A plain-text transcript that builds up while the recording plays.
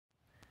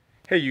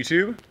Hey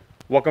YouTube,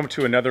 welcome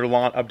to another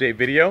lawn update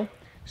video.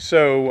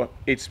 So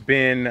it's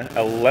been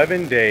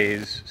 11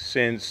 days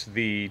since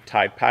the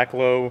Tide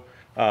Packlow,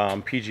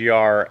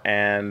 PGR,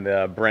 and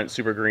the Brandt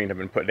Super Green have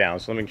been put down.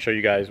 So let me show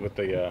you guys what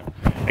the,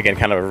 again,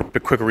 kind of a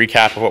quick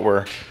recap of what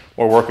we're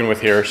working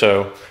with here.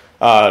 So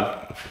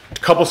a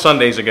couple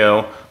Sundays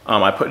ago,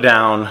 I put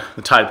down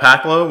the Tide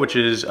Packlow, which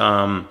is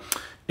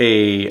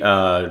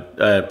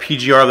a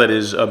PGR that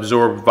is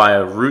absorbed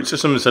via root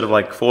system instead of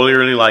like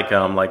foliarly, like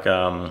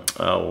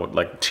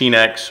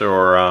T-Nex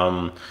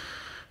or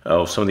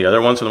some of the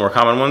other ones, some of the more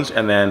common ones,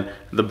 and then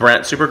the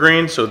Brandt Super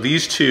Green. So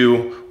these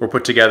two were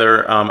put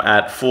together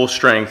at full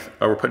strength,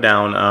 were put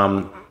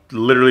down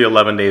literally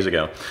 11 days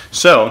ago.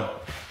 So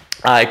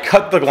I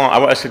cut the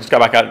lawn. I just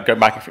got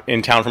back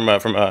in town from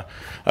a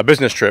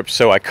business trip.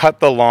 So I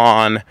cut the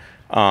lawn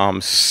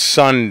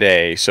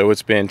Sunday. So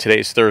it's been,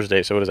 today's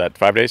Thursday. So what is that?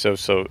 5 days. So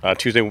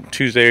Tuesday,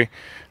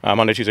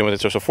 Monday, Tuesday,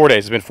 Wednesday. So 4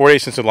 days. It's been 4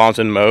 days since the lawn's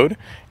been mowed,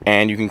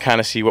 and you can kind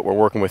of see what we're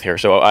working with here.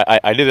 So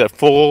I did a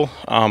full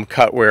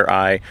cut where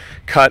I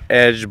cut,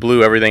 edged,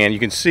 blew everything, and you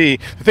can see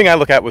the thing I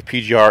look at with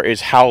PGR is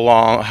how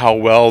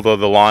well the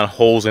lawn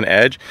holds an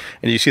edge,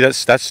 and you see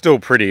that's still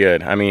pretty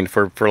good. I mean,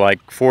 for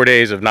like 4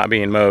 days of not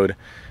being mowed,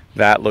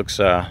 that looks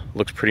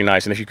pretty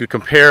nice. And if you could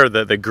compare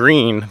the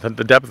green,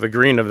 the depth of the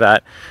green of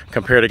that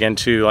compared again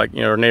to, like,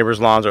 you know, neighbors'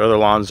 lawns or other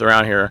lawns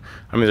around here,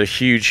 I mean, there's a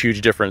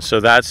huge difference. So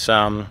that's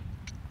the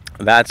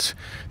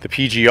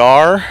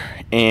PGR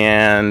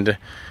and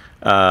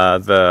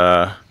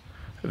that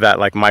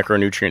like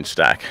micronutrient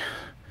stack.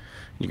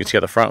 You can see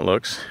how the front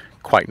looks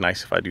quite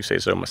nice, if I do say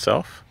so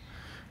myself.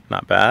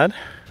 Not bad,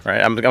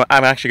 right? I'm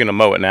actually going to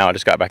mow it now. I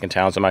just got back in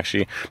town, so but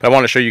I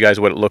want to show you guys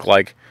what it looks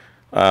like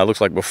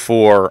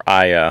before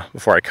I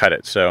cut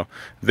it. So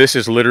this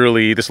is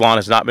literally, this lawn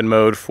has not been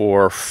mowed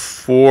for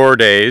 4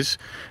 days,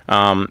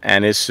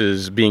 and this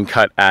is being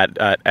cut at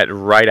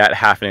right at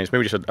half an inch,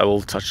 maybe just a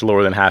little touch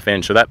lower than half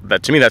inch. So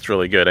that to me, that's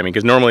really good. I mean,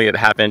 because normally at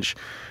half inch,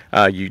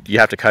 you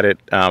have to cut it,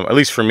 at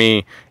least for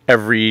me,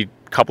 every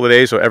couple of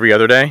days, so every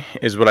other day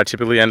is what I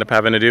typically end up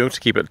having to do to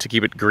keep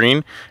it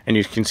green. And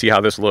you can see how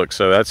this looks.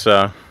 So that's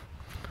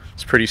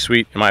it's pretty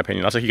sweet in my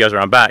opinion. I'll take you guys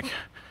around back.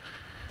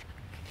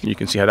 You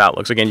can see how that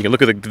looks. Again, you can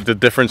look at the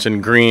difference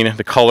in green,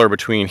 the color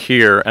between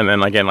here and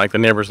then again, like the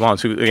neighbors'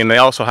 lawns, who again, they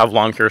also have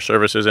lawn care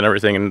services and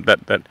everything, and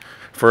that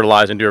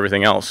fertilize and do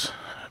everything else.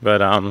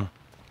 But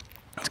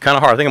it's kind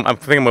of hard. I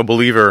think I'm a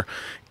believer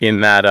in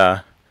that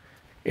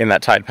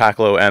Tide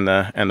Packlow and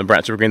the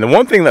Brandt Super Green. The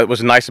one thing that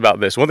was nice about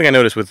this, one thing I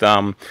noticed with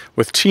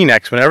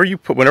T-Nex,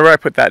 whenever I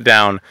put that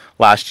down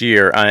last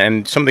year,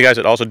 and some of the guys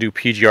that also do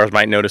PGRs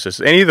might notice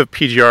this. Any of the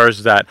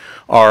PGRs that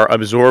are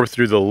absorbed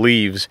through the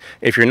leaves,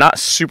 if you're not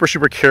super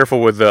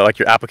careful with like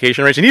your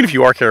application rates, and even if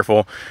you are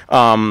careful,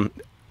 a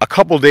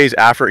couple days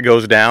after it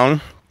goes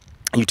down,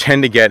 you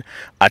tend to get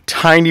a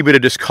tiny bit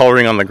of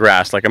discoloring on the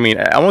grass. Like, I mean,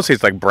 I won't say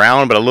it's like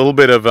brown, but a little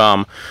bit of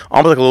almost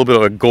like a little bit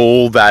of a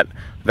gold that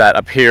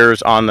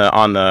appears on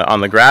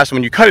the grass. And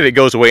when you cut it, it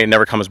goes away and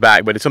never comes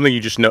back. But it's something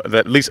you just know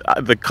that, at least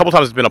the couple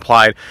times it's been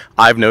applied,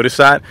 I've noticed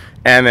that.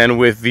 And then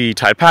with the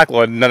Tide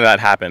Packlow, none of that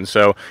happens.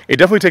 So it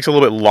definitely takes a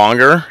little bit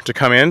longer to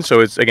come in. So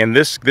it's, again,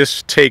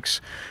 this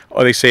takes,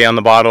 they say on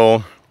the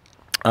bottle,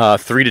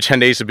 3 to 10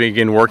 days to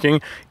begin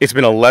working. It's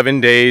been 11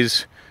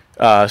 days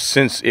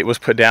since it was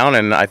put down,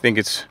 and I think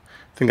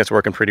that's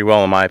working pretty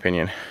well in my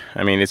opinion.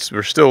 I mean,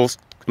 we're still,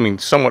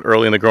 somewhat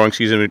early in the growing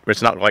season.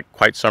 It's not like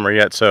quite summer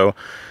yet, so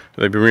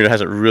the Bermuda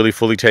hasn't really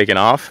fully taken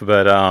off.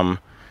 But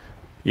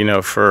you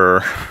know,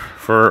 for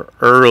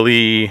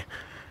early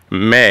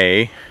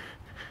May,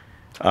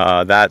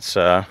 that's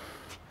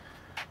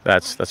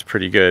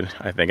pretty good,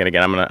 I think. And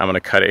again, I'm gonna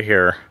cut it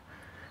here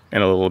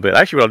in a little bit.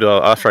 Actually, what I'll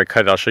do, after I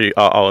cut it, I'll show you.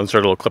 I'll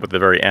insert a little clip at the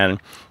very end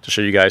to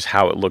show you guys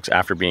how it looks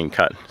after being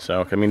cut.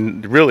 So, I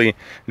mean, really,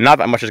 not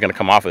that much is going to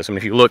come off of this. I mean,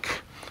 if you look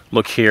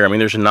here, I mean,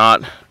 there's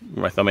not,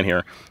 my thumb in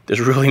here, there's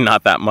really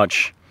not that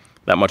much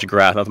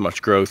grass, not that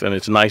much growth, and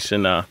it's nice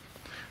and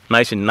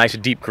nice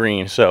deep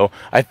green. So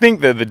I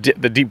think the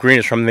deep green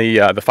is from the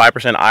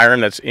 5%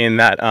 iron that's in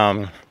that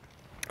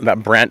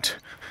Brandt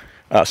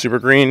Super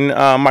Green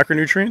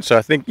micronutrient. So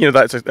I think, you know,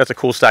 that's a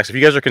cool stack. So if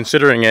you guys are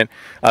considering it,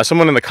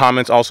 someone in the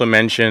comments also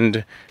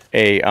mentioned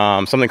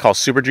something called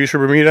Super Juice for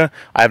Bermuda.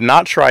 I have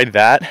not tried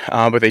that,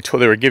 but they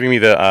were giving me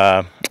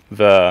the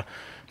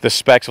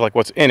specs of like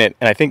what's in it,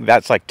 and I think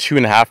that's like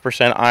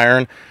 2.5%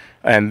 iron,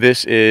 and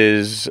this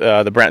is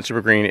the Brandt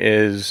Super Green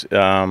is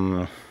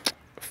 5%,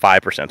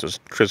 so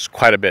it's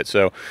quite a bit.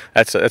 So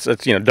that's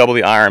you know, double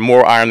the iron,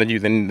 more iron than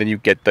you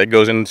get that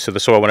goes into the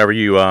soil whenever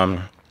you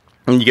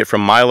get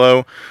from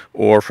Milo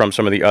or from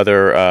some of the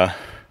other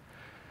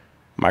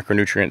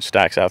micronutrient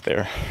stacks out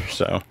there.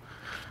 So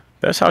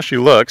that's how she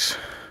looks.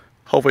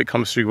 Hopefully it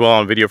comes through well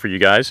on video for you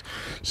guys.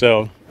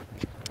 So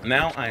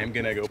now I am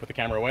gonna go put the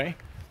camera away,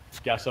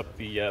 gas up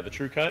the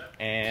True Cut,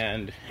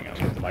 and hang on,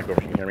 I'll put the mic over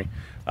so you can hear me.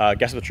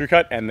 Gas up the True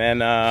Cut, and then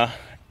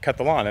cut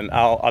the lawn. And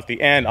at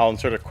the end, I'll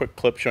insert a quick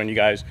clip showing you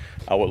guys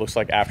what it looks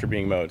like after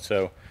being mowed.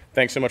 So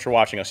thanks so much for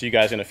watching. I'll see you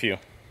guys in a few.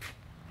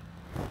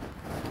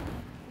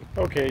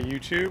 Okay,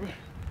 YouTube,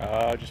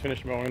 just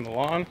finished mowing the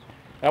lawn.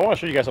 I want to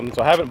show you guys something.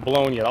 So I haven't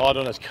blown yet. All I've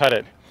done is cut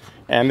it.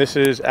 And this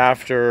is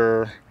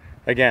after,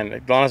 again,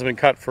 the lawn has been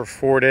cut for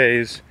 4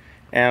 days.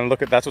 And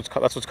look at, that's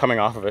what's coming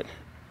off of it.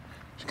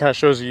 It kind of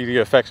shows you the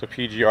effects of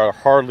PGR.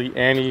 Hardly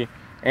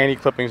any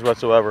clippings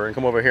whatsoever. And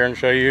come over here and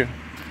show you,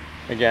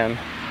 again,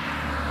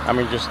 I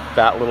mean, just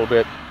that little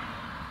bit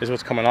is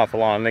what's coming off the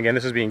lawn. And again,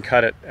 this is being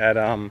cut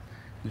at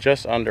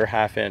just under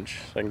 ½ inch.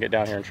 So I can get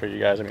down here and show you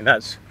guys. I mean,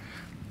 that's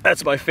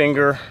my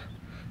finger.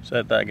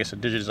 So that I guess a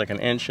digit is like 1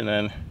 inch, and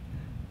then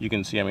you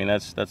can see. I mean,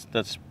 that's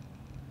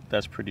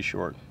pretty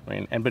short. I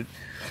mean, but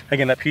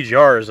again, that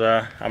PGR is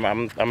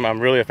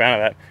I'm really a fan of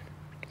that.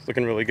 It's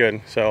looking really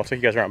good. So I'll take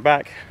you guys around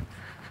back,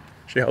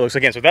 show you how it looks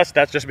again. So that's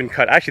just been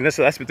cut. Actually,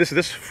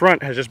 this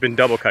front has just been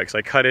double cut because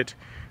I cut it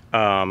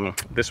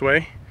this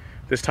way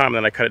this time, and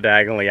then I cut it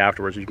diagonally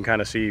afterwards. You can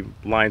kind of see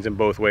lines in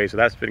both ways. So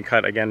that's been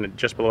cut again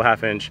just below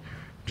 ½ inch.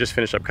 Just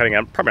finished up cutting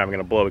it. Probably I'm going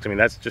to blow because I mean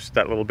that's just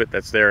that little bit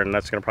that's there, and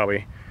that's going to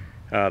probably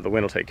the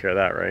wind will take care of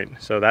that, right?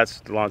 So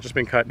that's the lawn's just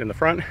been cut in the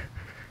front.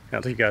 And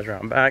I'll take you guys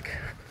around back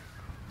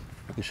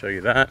and show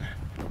you that.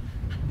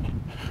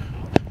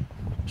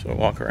 So I'll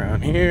walk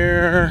around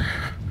here,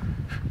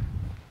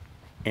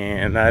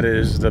 and that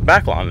is the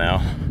back lawn now.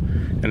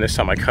 And this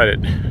time I cut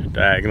it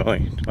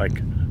diagonally, like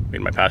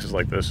made my passes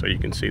like this, so you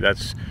can see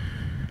that's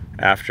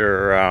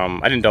after.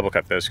 I didn't double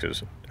cut this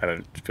because I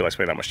didn't feel like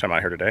spending that much time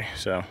out here today.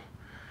 So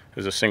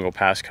there's a single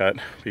pass cut,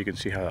 but you can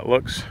see how that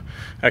looks.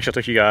 Actually, I'll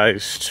take you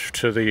guys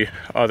to the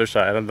other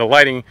side. And the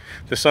lighting,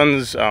 the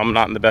sun's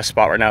not in the best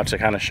spot right now to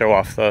kind of show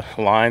off the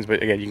lines,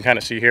 but again, you can kind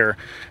of see here,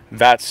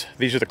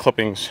 these are the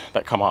clippings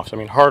that come off. So, I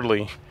mean,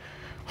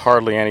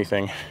 hardly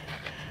anything.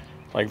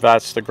 Like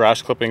that's the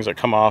grass clippings that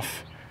come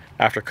off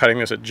after cutting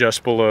this at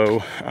just below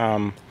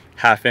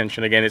 ½ inch.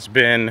 And again, it's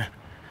been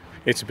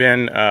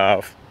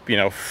you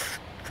know,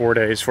 4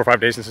 or 5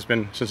 days since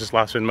it's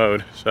last been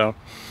mowed. So.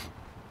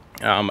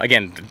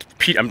 Again,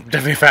 I'm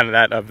definitely a fan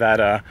of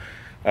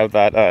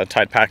that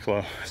Tide Pack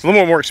Flow. It's a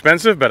little more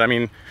expensive, but I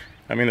mean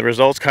the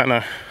results kind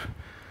of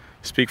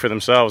speak for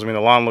themselves. I mean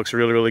the lawn looks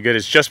really good.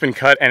 It's just been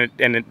cut, and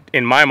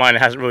in my mind it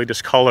hasn't really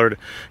discolored.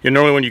 You know,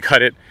 normally when you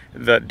cut it,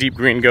 the deep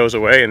green goes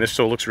away, and this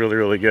still looks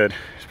really good.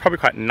 It's probably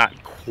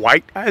not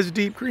quite as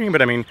deep green,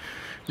 but I mean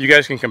you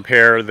guys can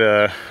compare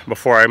the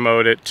before I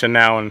mowed it to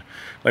now and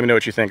let me know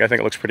what you think. I think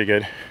it looks pretty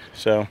good.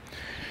 So.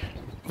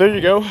 There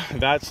you go.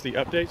 That's the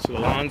update. So the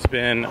lawn's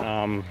been,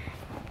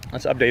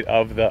 that's an update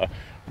of the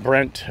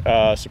Brandt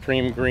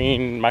Supreme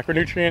Green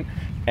micronutrient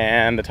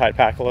and the Tide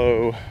Pack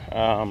Flow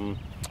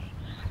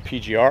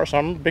PGR. So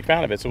I'm a big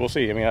fan of it. So we'll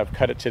see. I mean, I've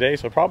cut it today,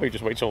 so I'll probably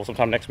just wait till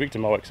sometime next week to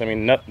mow it. Because I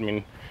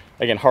mean,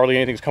 again, hardly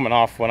anything's coming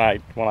off when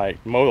I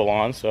mow the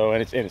lawn. So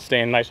and it's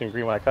staying nice and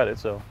green when I cut it.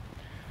 So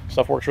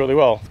stuff works really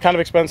well. It's kind of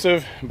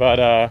expensive, but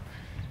I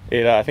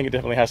think it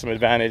definitely has some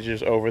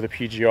advantages over the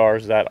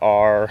PGRs that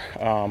are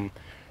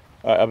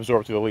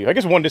absorbed through the leaf. I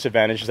guess one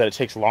disadvantage is that it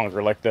takes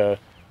longer, like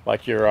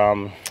your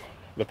I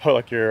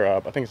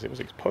think it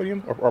was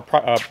Podium or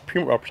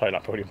Primo, sorry,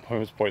 not Podium,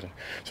 Podium is poison.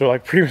 So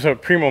like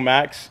Primo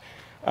Max,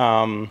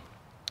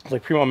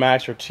 like Primo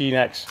Max or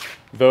T-Nex,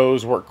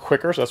 those work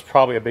quicker, so that's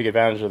probably a big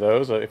advantage of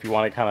those if you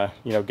want to kind of,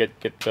 you know, get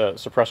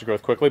suppressor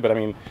growth quickly. But I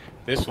mean,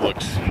 this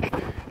looks,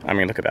 I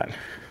mean, look at that.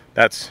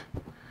 That's,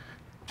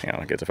 hang on,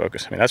 I'll get to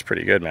focus. I mean, that's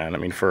pretty good, man. I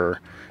mean, look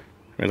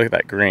at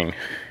that green.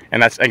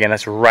 And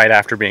that's right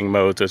after being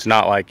mowed, so it's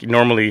not like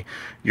normally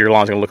your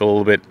lawn's gonna look a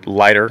little bit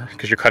lighter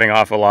because you're cutting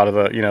off a lot of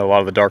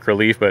the darker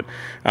leaf, but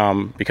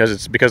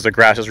because the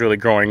grass is really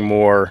growing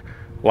more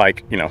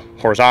like, you know,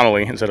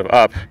 horizontally instead of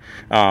up,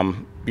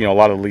 you know, a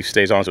lot of the leaf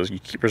stays on, so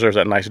it preserves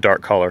that nice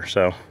dark color.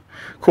 So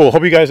cool.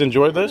 Hope you guys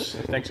enjoyed this.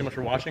 Thanks so much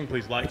for watching.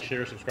 Please like,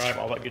 share, subscribe,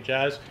 all that good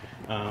jazz.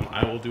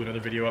 I will do another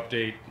video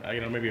update,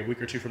 you know, maybe a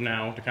week or two from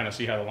now to kind of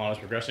see how the lawn is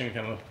progressing and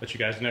kind of let you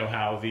guys know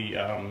how the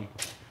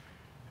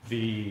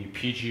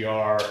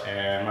PGR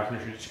and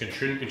micronutrients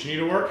continue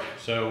to work.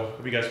 So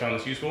hope you guys found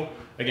this useful.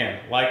 Again,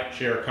 like,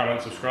 share, comment,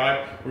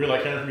 subscribe. We really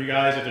like hearing from you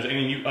guys. If there's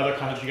any other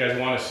content you guys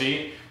want to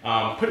see,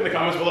 put it in the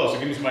comments below. So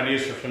give me some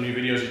ideas for some new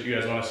videos that you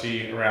guys want to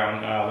see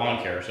around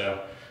lawn care.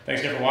 So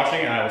thanks again for watching,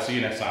 and I will see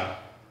you next time.